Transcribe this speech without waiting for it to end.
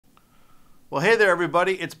Well, hey there,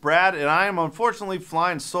 everybody. It's Brad, and I am unfortunately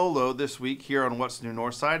flying solo this week here on What's New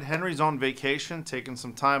Northside. Henry's on vacation, taking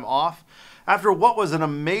some time off after what was an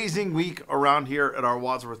amazing week around here at our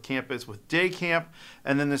Wadsworth campus with day camp,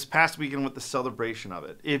 and then this past weekend with the celebration of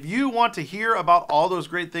it. If you want to hear about all those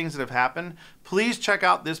great things that have happened, please check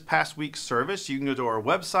out this past week's service. You can go to our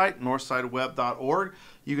website, northsideweb.org.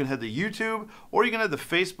 You can head to YouTube, or you can head to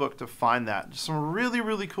Facebook to find that. Just some really,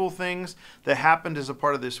 really cool things that happened as a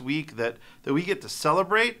part of this week that we get to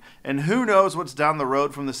celebrate. And who knows what's down the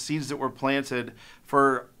road from the seeds that were planted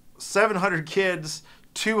for 700 kids,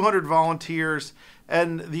 200 volunteers,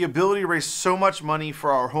 and the ability to raise so much money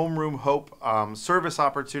for our Homeroom Hope service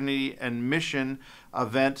opportunity and mission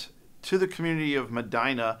event to the community of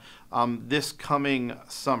Medina this coming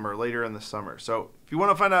summer, later in the summer. So if you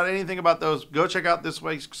want to find out anything about those, go check out this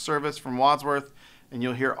week's service from Wadsworth, and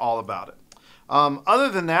you'll hear all about it. Other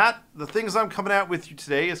than that, the things I'm coming at with you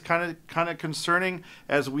today is kind of concerning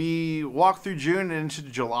as we walk through June and into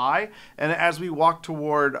July, and as we walk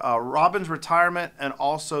toward Robin's retirement and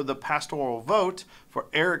also the pastoral vote for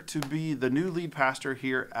Eric to be the new lead pastor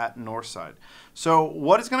here at Northside. So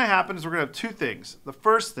what is going to happen is we're going to have two things. The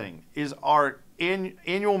first thing is our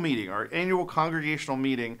annual meeting, our annual congregational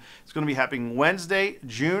meeting. It's going to be happening Wednesday,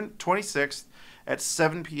 June 26th. At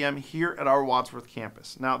 7 p.m. here at our Wadsworth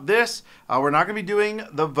campus. Now this, we're not going to be doing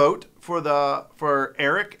the vote for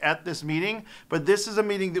Eric at this meeting, but this is a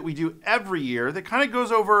meeting that we do every year that kind of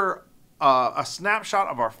goes over a snapshot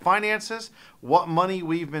of our finances, what money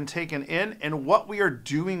we've been taking in, and what we are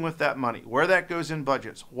doing with that money, where that goes in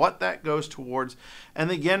budgets, what that goes towards, and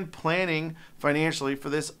again, planning financially for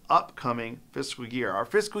this upcoming fiscal year. Our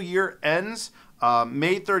fiscal year ends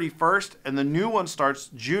May 31st, and the new one starts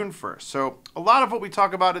June 1st. So a lot of what we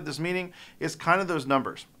talk about at this meeting is kind of those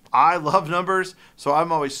numbers. I love numbers, so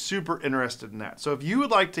I'm always super interested in that. So if you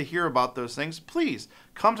would like to hear about those things, please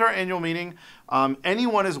come to our annual meeting.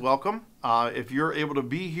 Anyone is welcome. If you're able to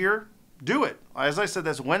be here, do it. As I said,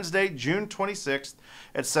 that's Wednesday, June 26th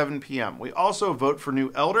at 7 p.m. We also vote for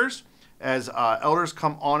new elders, as elders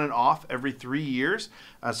come on and off every 3 years.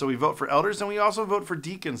 So we vote for elders, and we also vote for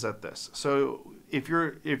deacons at this. So if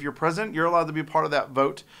you're present, you're allowed to be part of that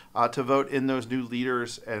vote, to vote in those new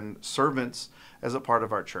leaders and servants as a part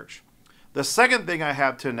of our church. The second thing I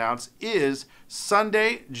have to announce is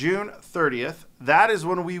Sunday, June 30th. That is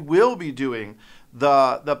when we will be doing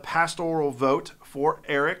the pastoral vote for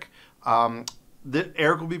Eric.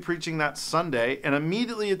 Eric will be preaching that Sunday, and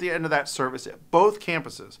immediately at the end of that service at both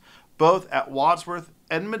campuses, both at Wadsworth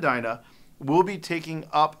and Medina, will be taking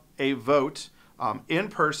up a vote in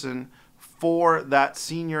person for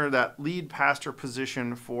that lead pastor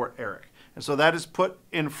position for Eric. And so that is put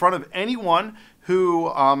in front of anyone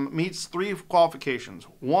who meets three qualifications.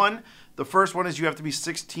 One, the first one is you have to be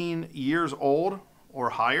 16 years old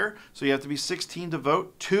or higher, so you have to be 16 to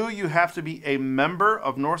vote. Two, you have to be a member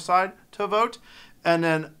of Northside to vote. And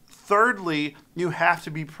then thirdly, you have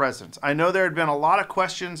to be present. I know there had been a lot of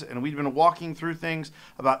questions, and we've been walking through things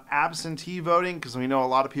about absentee voting because we know a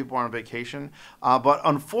lot of people are on vacation. But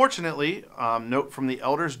unfortunately, note from the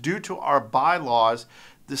elders, due to our bylaws,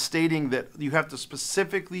 stating that you have to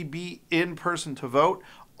specifically be in person to vote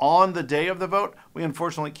on the day of the vote, we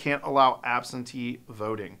unfortunately can't allow absentee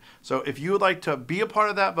voting. So if you would like to be a part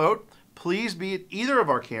of that vote, please be at either of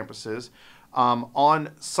our campuses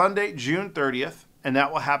on Sunday, June 30th, and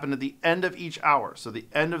that will happen at the end of each hour. So the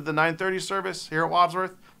end of the 9:30 service here at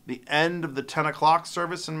Wadsworth, the end of the 10 o'clock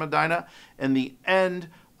service in Medina, and the end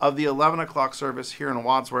of the 11 o'clock service here in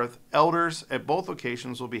Wadsworth. Elders at both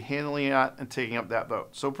locations will be handling that and taking up that vote.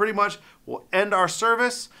 So pretty much we'll end our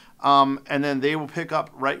service, and then they will pick up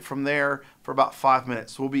right from there for about 5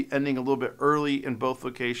 minutes. So we'll be ending a little bit early in both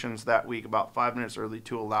locations that week, about 5 minutes early,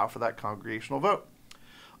 to allow for that congregational vote.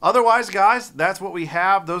 Otherwise, guys, that's what we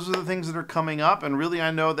have. Those are the things that are coming up, and really I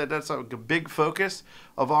know that that's a big focus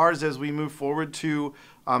of ours as we move forward to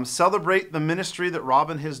celebrate the ministry that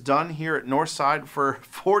Robin has done here at Northside for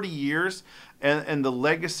 40 years and the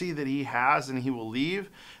legacy that he has and he will leave,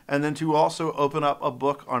 and then to also open up a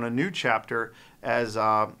book on a new chapter as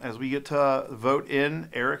we get to vote in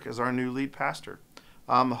Eric as our new lead pastor.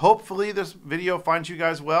 Hopefully this video finds you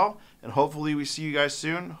guys well, and hopefully we see you guys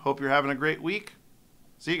soon. Hope you're having a great week.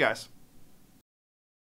 See you guys.